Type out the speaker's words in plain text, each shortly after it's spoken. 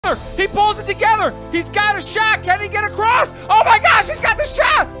together. He pulls it together. He's got a shot. Can he get across? Oh my gosh, he's got the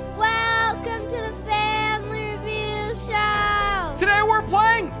shot. Welcome to the Family Review Show. Today we're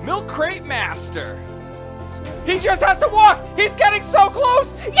playing Milk Crate Master. He just has to walk. He's getting so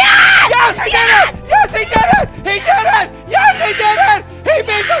close. Yes! Yes, he did it. Yes, he did it. He did it. Yes, he did it. He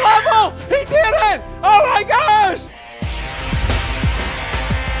beat the level. He did it. Oh my gosh.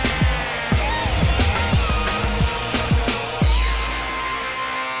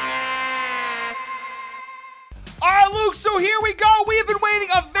 All right, Luke, so here we go. We have been waiting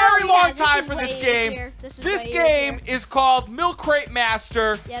a very long time for this game. This game is called Milk Crate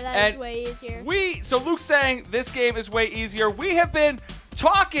Master. Yeah, that is way easier. So Luke's saying this game is way easier. We have been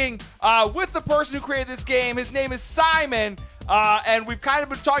talking with the person who created this game. His name is Simon, and we've kind of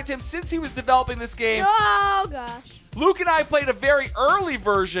been talking to him since he was developing this game. Oh, gosh. Luke and I played a very early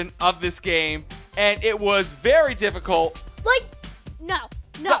version of this game, and it was very difficult. No.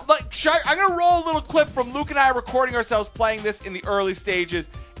 I'm going to roll a little clip from Luke and I recording ourselves playing this in the early stages.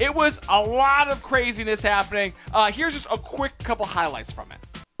 It was a lot of craziness happening. Here's just a quick couple highlights from it.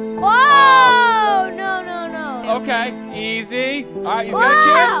 Oh, no. Okay, easy. All right, he's got a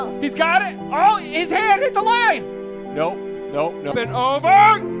chance. He's got it. Oh, his hand hit the line. Nope. Been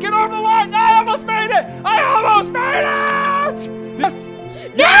over. Get over the line. I almost made it. I almost made it. Yes.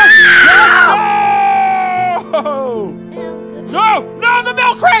 No, the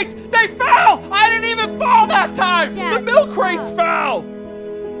milk crates! They fell! I didn't even fall that time! The milk crates fell!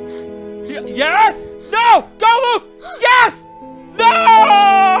 Yes! No! Go, Luke! Yes! No!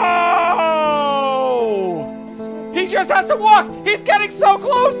 He just has to walk! He's getting so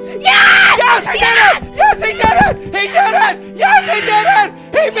close! Yes! Yes, he did it! Yes, he did it! He did it! Yes, he did it!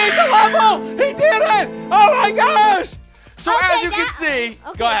 He beat the level! He did it! Oh my gosh! So as you can see,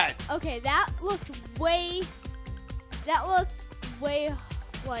 go ahead. Okay, that looked way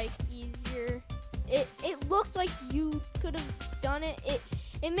like easier. It looks like you could have done it.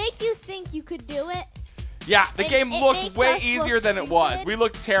 It makes you think you could do it. Yeah, the game looked way easier than it was. We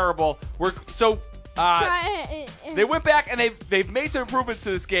looked terrible. They went back and they've made some improvements to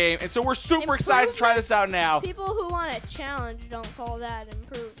this game, and so we're super excited to try this out now. People who want a challenge don't call that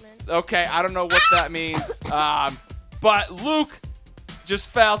improvement. Okay, I don't know what that means. But Luke just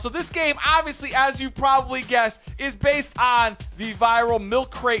fell. So this game, obviously, as you probably guessed, is based on the viral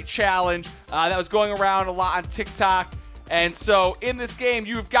Milk Crate Challenge that was going around a lot on TikTok. And so in this game,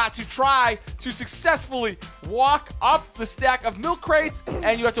 you've got to try to successfully walk up the stack of milk crates,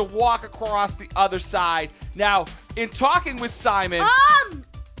 and you have to walk across the other side. Now, in talking with Simon...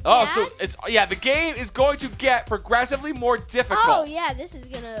 so the game is going to get progressively more difficult. Oh, yeah, this is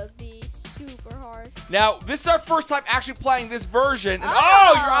going to be super hard. Now, this is our first time actually playing this version. And, you're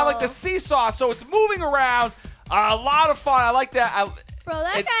on like the seesaw, so it's moving around. A lot of fun. I like that. Bro,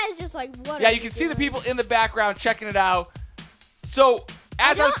 that guy is just like, what? Yeah, you can see the people in the background checking it out. So,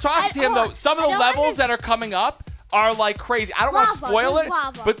 as I was talking to him, though, some of the levels that are coming up are like crazy. I don't want to spoil it,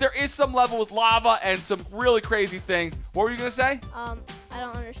 but there is some level with lava and some really crazy things. What were you going to say? I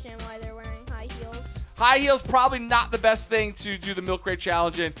don't understand why they're wearing high heels. High heels probably not the best thing to do the Milk Crate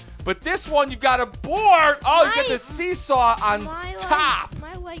Challenge in. But this one, you've got a board. Oh, you got the seesaw on top.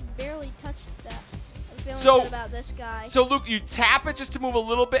 My leg barely touched that. I'm feeling good about this guy. So, Luke, you tap it just to move a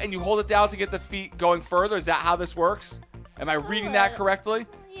little bit, and you hold it down to get the feet going further. Is that how this works? Am I reading that correctly?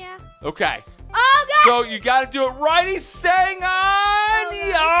 Yeah. Okay. Oh, gosh! So you got to do it right. He's staying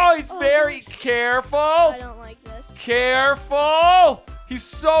on. He's very careful. I don't like this. Careful. He's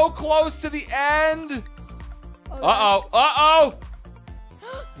so close to the end. Uh-oh.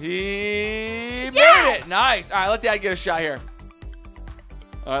 He made it. Nice. All right, let Dad get a shot here.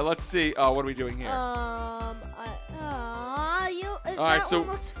 All right, let's see. Oh, what are we doing here? All right, so one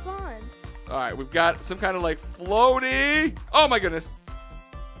looks fun. All right, we've got some kind of like floaty. Oh my goodness.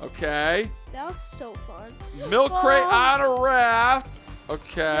 Okay. That looks so fun. Milk crate on a raft.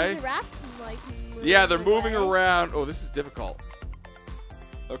 Okay. Is the raft like moving Yeah, they're moving away? around. Oh, this is difficult.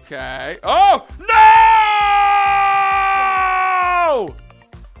 Okay. Oh no!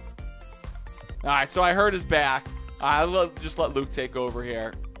 All right, so I hurt his back. I'll just let Luke take over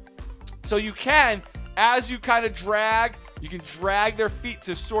here. So you can, as you kind of drag, you can drag their feet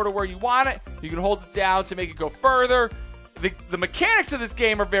to sort of where you want it. You can hold it down to make it go further. The mechanics of this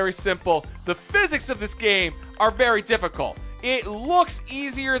game are very simple. The physics of this game are very difficult. It looks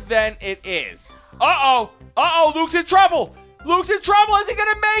easier than it is. Uh-oh, Luke's in trouble. Is he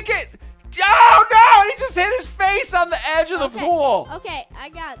gonna make it? Oh no, he just hit his face on the edge of the pool. Okay, I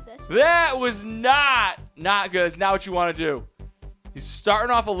got this. That was not good. It's not what you want to do. He's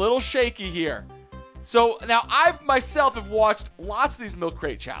starting off a little shaky here. So now I've myself have watched lots of these milk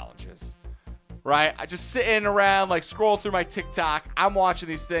crate challenges, right? I just sitting around like scrolling through my TikTok. I'm watching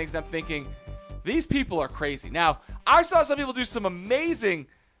these things and I'm thinking, these people are crazy. Now, I saw some people do some amazing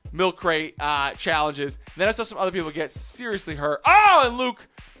milk crate challenges. And then I saw some other people get seriously hurt. Oh, and Luke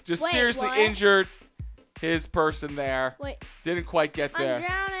just seriously injured his person there. Wait. Didn't quite get there. I'm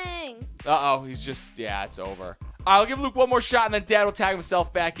drowning. Uh-oh, he's just, yeah, it's over. I'll give Luke one more shot, and then Dad will tag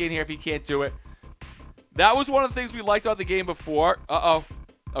himself back in here if he can't do it. That was one of the things we liked about the game before. Uh-oh.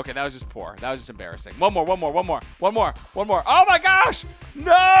 Okay, that was just poor. That was just embarrassing. One more. Oh, my gosh.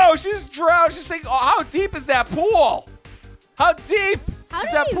 No, she's drowned. She's saying, oh, how deep is that pool? How deep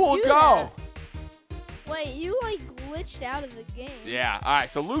does that pool go? Wait, you, like, glitched out of the game. Yeah, all right,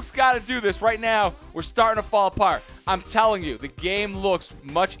 so Luke's got to do this. Right now, we're starting to fall apart. I'm telling you, the game looks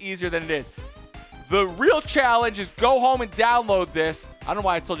much easier than it is. The real challenge is go home and download this. I don't know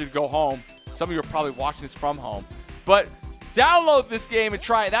why I told you to go home. Some of you are probably watching this from home. But download this game and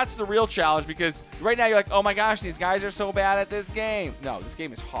try it. That's the real challenge, because right now you're like, oh my gosh, these guys are so bad at this game. No, this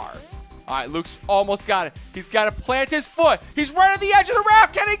game is hard. All right, Luke's almost got it. He's got to plant his foot. He's right at the edge of the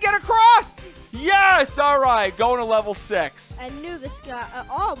raft. Can he get across? Yes, all right, going to level 6. I knew this guy.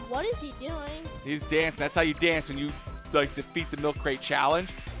 Oh, what is he doing? He's dancing. That's how you dance when you like defeat the milk crate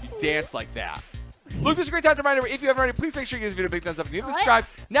challenge. You dance like that. Luke, this is a great time to remind everyone, if you haven't already, please make sure you give this video a big thumbs up. If you haven't subscribed,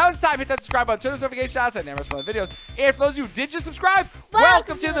 now is the time. Hit that subscribe button, turn those notifications on, so I never miss one of the videos. And for those of you who did just subscribe,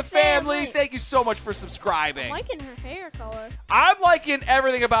 welcome to the family. Thank you so much for subscribing. I'm liking her hair color. I'm liking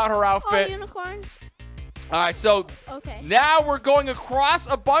everything about her outfit. Oh, unicorns. All right, so now we're going across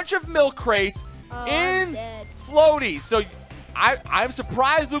a bunch of milk crates in floaties. So I'm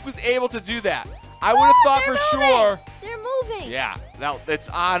surprised Luke was able to do that. I would have thought for sure. They're moving. Yeah, now it's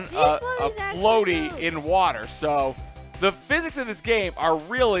on a floaty in water. So the physics of this game are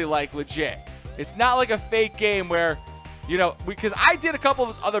really like legit. It's not like a fake game where, you know, because I did a couple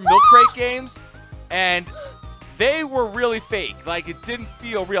of other milk crate games and they were really fake. Like it didn't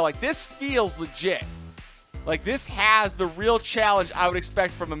feel real. Like this feels legit. Like this has the real challenge I would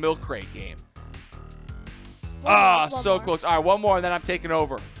expect from a milk crate game. Ah, so close. All right, one more and then I'm taking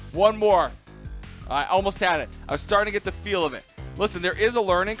over. One more. I almost had it. I was starting to get the feel of it. Listen, there is a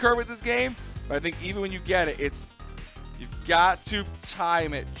learning curve with this game, but I think even when you get it, you've got to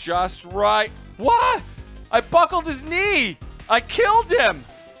time it just right. What? I buckled his knee. I killed him.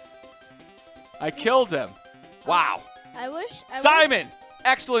 Wow. Simon,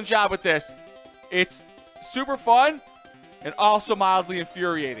 excellent job with this. It's super fun and also mildly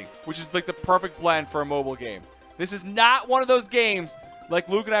infuriating, which is like the perfect blend for a mobile game. This is not one of those games like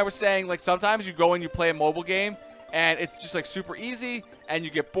Luke and I were saying, like sometimes you go and you play a mobile game and it's just like super easy and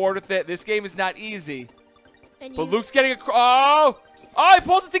you get bored with it. This game is not easy. But Luke's getting oh, he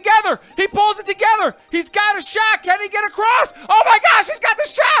pulls it together. He's got a shot. Can he get across? Oh my gosh, he's got the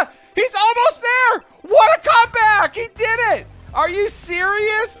shot. He's almost there. What a comeback. He did it. Are you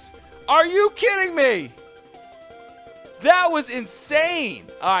serious? Are you kidding me? That was insane.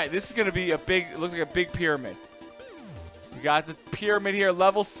 All right, this is going to be it looks like a big pyramid. We got the pyramid here,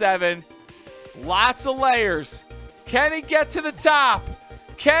 level 7. Lots of layers. Can he get to the top?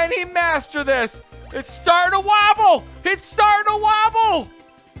 Can he master this? It's starting to wobble.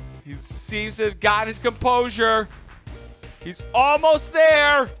 He seems to have gotten his composure. He's almost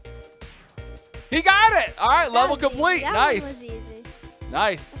there. He got it. All right, level complete. Nice.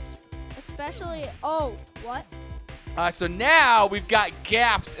 Nice. Especially, what? So now we've got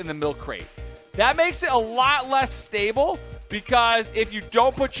gaps in the milk crate. That makes it a lot less stable because if you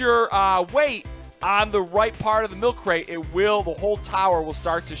don't put your weight on the right part of the milk crate, the whole tower will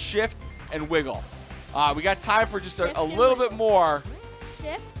start to shift and wiggle. We got time for just a little bit more.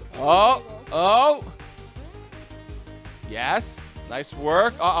 Shift. Oh. Yes. Nice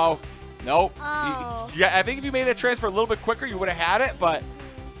work. Uh-oh. Nope. Yeah, I think if you made that transfer a little bit quicker, you would have had it, but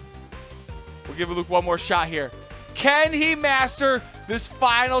we'll give Luke one more shot here. Can he master this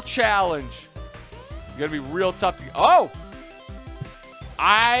final challenge? It's going to be real tough to... Oh!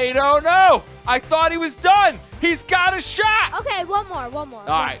 I don't know. I thought he was done. He's got a shot. Okay, one more. All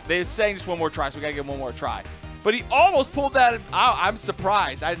right, they're saying just one more try, so we got to give him one more try. But he almost pulled that out. I'm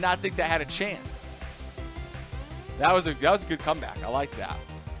surprised. I did not think that had a chance. That was a good comeback. I liked that.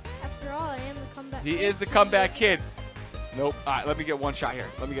 After all, I am the comeback kid. He is the comeback kid. Nope. All right, let me get one shot here.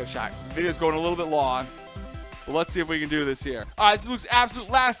 Let me get a shot. The video's going a little bit long. But let's see if we can do this here. All right, this is Luke's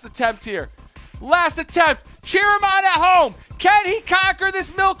absolute last attempt here. Last attempt. Cheer him on at home. Can he conquer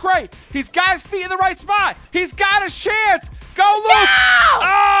this milk crate? He's got his feet in the right spot. He's got a chance. Go, Luke. No!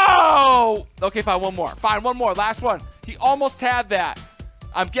 Oh! Okay, fine. One more. Last one. He almost had that.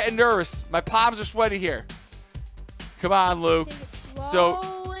 I'm getting nervous. My palms are sweaty here. Come on, Luke. Take it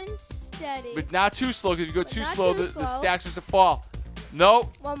slow and steady. But not too slow, because if you go too not slow, too the slow. stack starts to fall.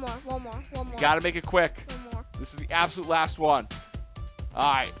 Nope. One more. Gotta make it quick. One more. This is the absolute last one.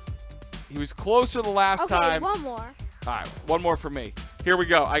 All right. He was closer the last time. One more. All right, one more for me. Here we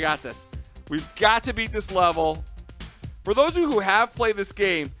go. I got this. We've got to beat this level. For those of you who have played this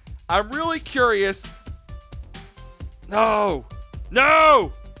game, I'm really curious. No.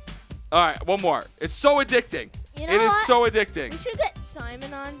 All right, one more. It's so addicting. You know It is what? so addicting. We should get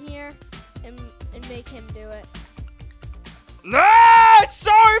Simon on here and make him do it. No, it's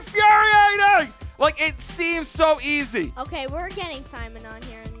so infuriating. Like, it seems so easy. Okay, we're getting Simon on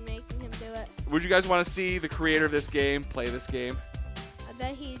here and making him do it. Would you guys want to see the creator of this game play this game? I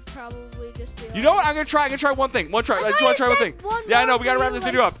bet he'd probably just be like, You know what? I'm gonna try one thing. I just want to try one thing. Yeah, I know. We gotta wrap this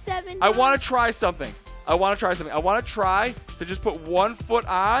video up. I want to try something. I want to try to just put one foot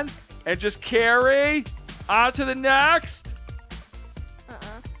on and just carry on to the next.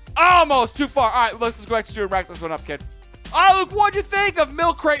 Almost too far. All right, let's go back to Stu and rack this one up, kid. All right, Luke, what'd you think of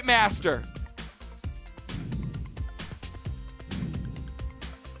Milk Crate Master?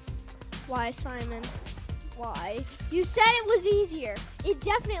 Why, Simon? Why? You said it was easier. It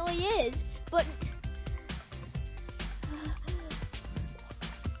definitely is, but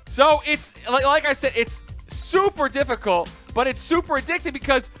So it's like I said, it's super difficult, but it's super addictive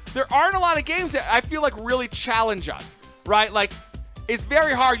because there aren't a lot of games that I feel like really challenge us, right? Like, it's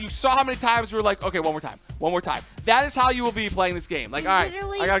very hard. You saw how many times we were like, okay, one more time. That is how you will be playing this game. Like, all right,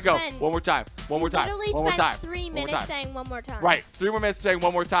 I gotta go. One more time. literally spent 3 minutes saying one more time. Right, 3 more minutes saying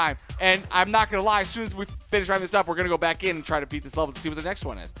one more time. And I'm not gonna lie, as soon as we finish wrapping this up, we're gonna go back in and try to beat this level to see what the next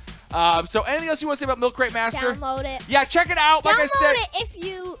one is. So anything else you want to say about Milk Crate Master? Download it. Yeah, check it out. Like I said, Download it if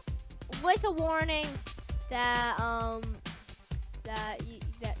you, with a warning that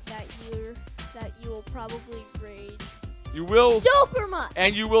you will probably rage. you will. Super much.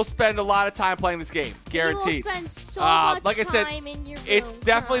 And you will spend a lot of time playing this game, guaranteed. You will spend so much like I said, time in your room it's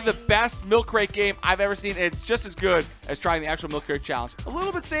definitely the crying. best Milk Crate game I've ever seen, and it's just as good as trying the actual Milk Crate Challenge. A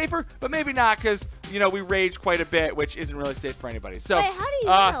little bit safer, but maybe not, because we rage quite a bit, which isn't really safe for anybody. So, Wait, how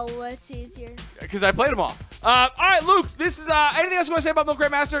do you know what's easier? because I played them all. All right, Luke, this is anything else you want to say about Milk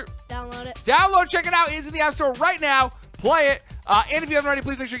Crate Master? Download it. Download, check it out. It is in the App Store right now. Play it. And if you haven't already,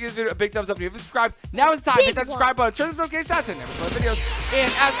 please make sure you give this video a big thumbs up. If you haven't subscribed, now is the time. Big Hit that one. subscribe button. Turn those notifications on so you never miss my videos.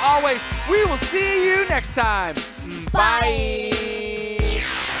 And as always, we will see you next time. Bye.